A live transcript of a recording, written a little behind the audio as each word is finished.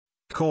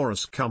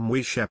Chorus. Come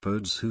we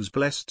shepherds whose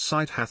blessed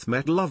sight hath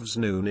met love's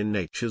noon in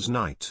nature's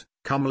night,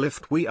 come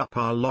lift we up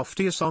our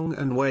loftier song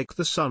and wake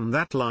the sun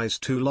that lies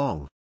too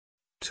long.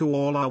 To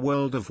all our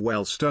world of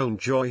well-stoned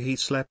joy he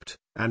slept,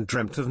 and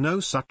dreamt of no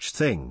such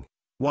thing,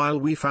 while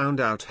we found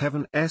out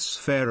heaven's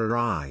fairer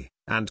eye,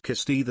 and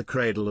kissed the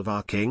cradle of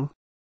our King.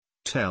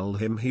 Tell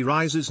him he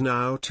rises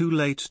now too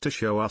late to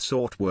show us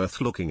aught worth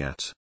looking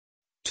at.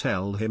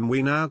 Tell him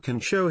we now can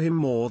show him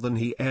more than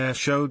he e'er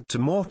showed to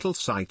mortal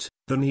sight,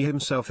 than he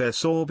himself e'er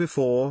saw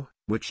before,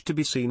 which to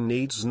be seen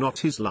needs not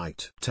his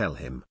light. Tell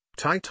him,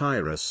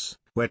 Tityrus,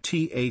 where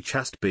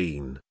hast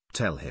been,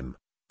 tell him,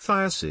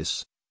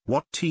 Thyrsis,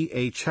 what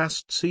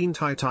hast seen.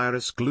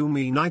 Tityrus.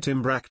 Gloomy night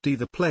Imbracti,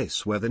 the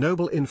place where the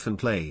noble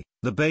infant lay,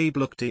 the babe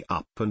looked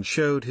up and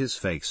showed his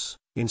face,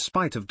 in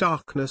spite of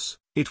darkness,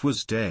 it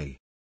was day.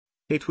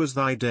 It was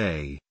thy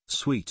day,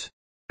 sweet,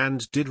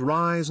 and did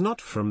rise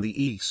not from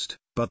the east,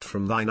 but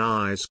from thine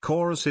eyes.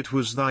 Chorus. It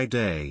was thy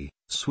day,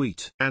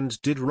 sweet,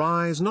 and did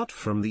rise not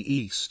from the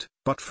east,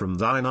 but from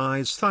thine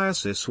eyes.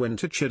 Thyrsis went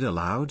to chid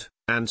aloud,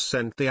 and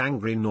sent the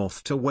angry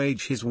north to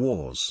wage his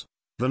wars.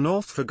 The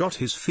north forgot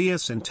his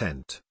fierce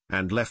intent,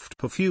 and left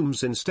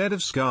perfumes instead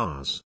of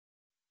scars.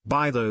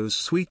 By those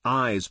sweet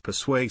eyes'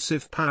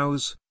 persuasive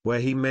powers, where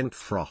he meant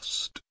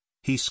frost,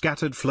 he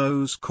scattered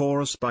flows.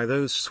 Chorus. By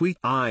those sweet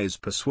eyes'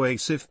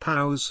 persuasive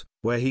powers,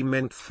 where he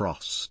meant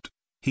frost,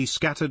 he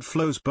scattered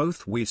flows.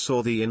 Both we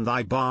saw thee in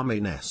thy balmy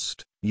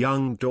nest,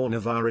 young dawn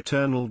of our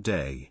eternal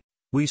day.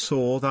 We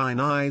saw thine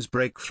eyes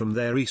break from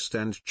their east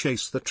and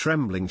chase the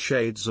trembling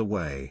shades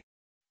away.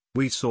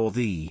 We saw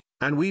thee,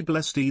 and we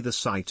blessed the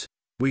sight.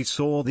 We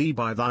saw thee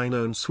by thine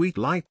own sweet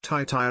light.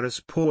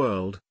 Tityrus. Poor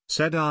world,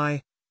 said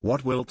I,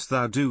 what wilt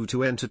thou do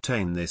to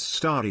entertain this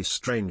starry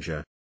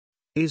stranger?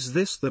 Is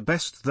this the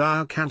best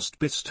thou canst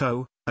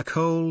bestow, a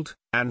cold,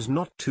 and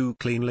not too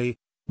cleanly,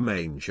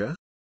 manger?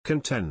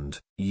 Contend,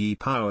 ye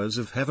powers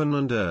of heaven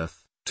and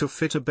earth, to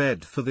fit a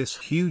bed for this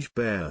huge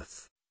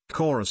birth.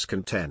 Chorus.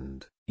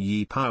 Contend,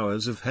 ye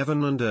powers of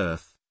heaven and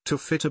earth, to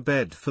fit a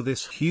bed for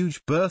this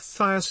huge birth.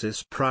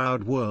 Thyrsis.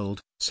 Proud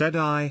world, said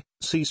I,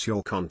 cease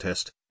your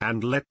contest,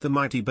 and let the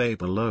mighty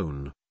babe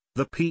alone.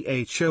 The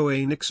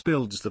Phoenix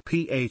builds the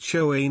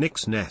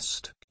Phoenix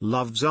nest,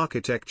 love's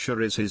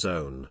architecture is his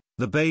own.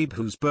 The babe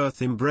whose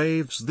birth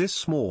embraves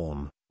this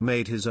morn,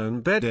 made his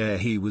own bed ere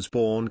he was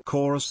born.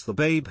 Chorus. The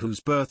babe whose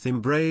birth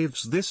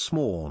embraves this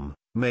morn,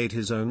 made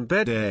his own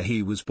bed ere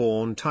he was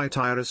born.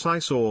 Tityrus. I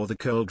saw the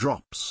curl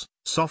drops,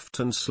 soft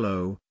and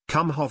slow,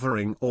 come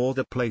hovering o'er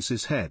the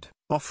place's head,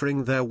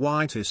 offering their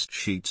whitest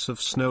sheets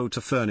of snow to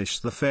furnish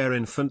the fair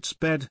infant's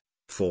bed.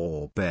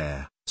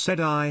 Forbear, said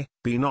I,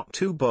 be not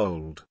too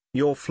bold,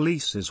 your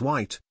fleece is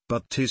white,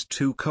 but 'tis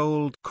too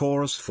cold.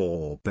 Chorus.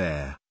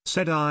 Forbear,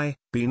 said I,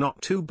 be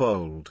not too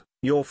bold,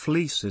 your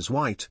fleece is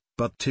white,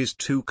 but 'tis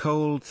too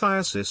cold.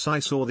 Thyrsis. I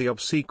saw the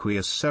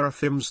obsequious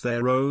seraphims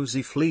their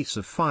rosy fleece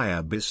of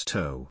fire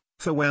bestow,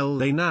 for well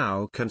they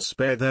now can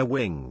spare their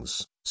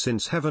wings,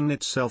 since heaven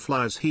itself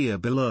lies here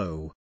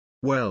below.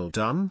 Well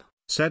done,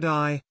 said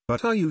I,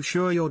 but are you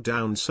sure your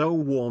down so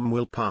warm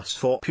will pass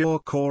for pure?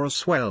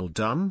 Chorus. Well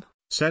done,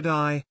 said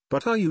I,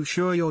 but are you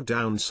sure your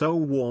down so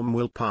warm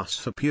will pass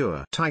for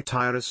pure?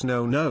 Tityrus.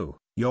 No, no,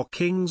 your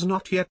king's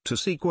not yet to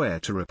seek where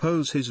to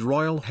repose his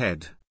royal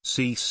head.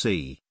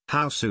 See,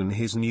 how soon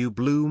his new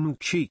bloomed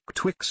cheek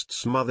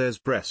twixt mother's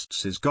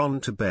breasts is gone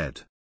to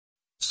bed.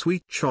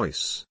 Sweet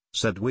choice,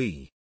 said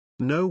we.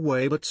 No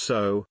way but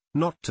so,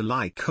 not to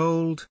lie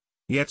cold,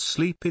 yet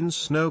sleep in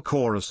snow.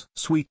 Chorus.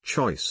 Sweet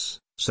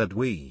choice, said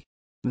we.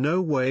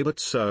 No way but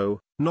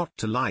so, not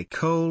to lie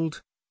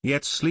cold,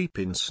 yet sleep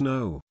in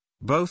snow.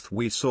 Both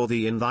we saw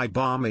thee in thy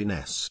balmy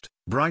nest,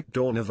 bright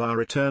dawn of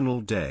our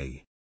eternal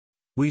day.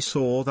 We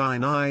saw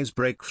thine eyes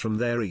break from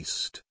their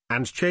east,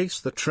 and chase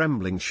the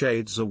trembling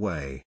shades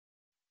away.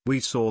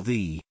 We saw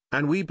thee,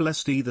 and we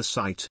blessed the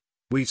sight.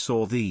 We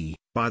saw thee,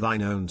 by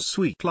thine own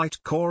sweet light.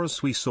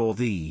 Chorus. We saw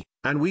thee,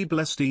 and we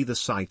blessed the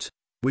sight.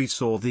 We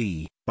saw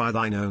thee, by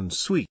thine own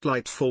sweet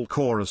light. Full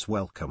chorus.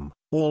 Welcome,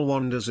 all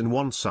wonders in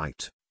one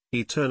sight.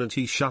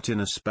 Eternity shut in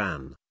a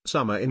span,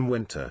 summer in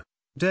winter,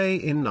 day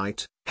in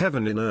night,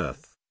 heaven in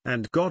earth,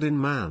 and God in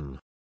man.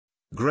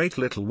 Great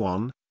little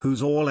one,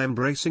 whose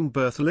all-embracing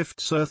birth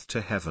lifts earth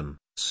to heaven,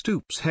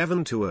 stoops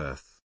heaven to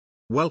earth.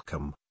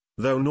 Welcome,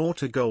 though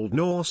naught of gold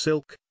nor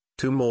silk,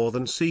 to more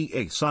than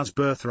Caesar's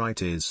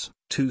birthright is,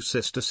 two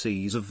sister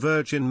seas of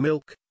virgin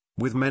milk,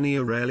 with many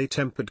a rarely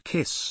tempered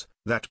kiss,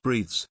 that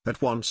breathes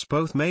at once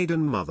both maid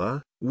and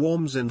mother,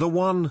 warms in the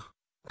one,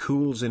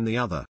 cools in the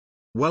other.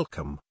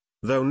 Welcome,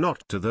 though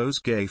not to those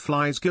gay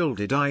flies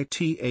gilded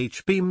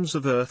beams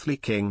of earthly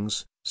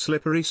kings,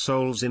 slippery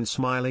souls in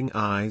smiling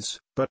eyes,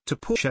 but to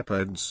poor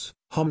shepherds,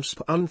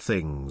 homespun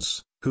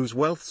things, whose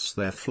wealth's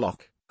their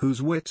flock,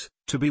 whose wit,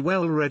 to be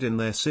well read in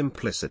their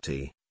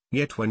simplicity.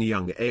 Yet when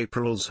young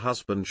April's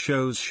husband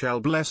shows shall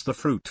bless the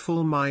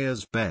fruitful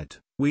Maya's bed,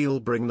 we'll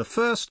bring the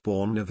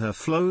firstborn of her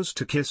flows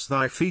to kiss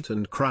thy feet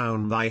and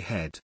crown thy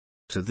head.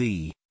 To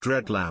thee,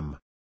 dread lamb,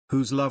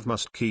 whose love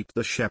must keep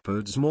the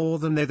shepherds more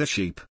than they the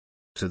sheep.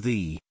 To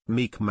thee,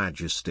 meek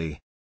Majesty,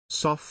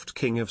 soft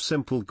King of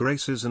simple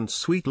graces and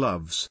sweet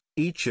loves,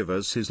 each of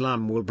us his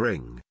lamb will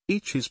bring,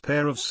 each his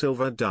pair of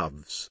silver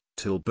doves,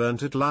 till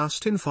burnt at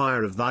last in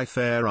fire of thy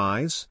fair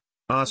eyes,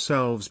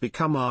 ourselves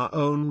become our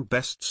own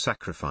best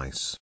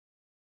sacrifice.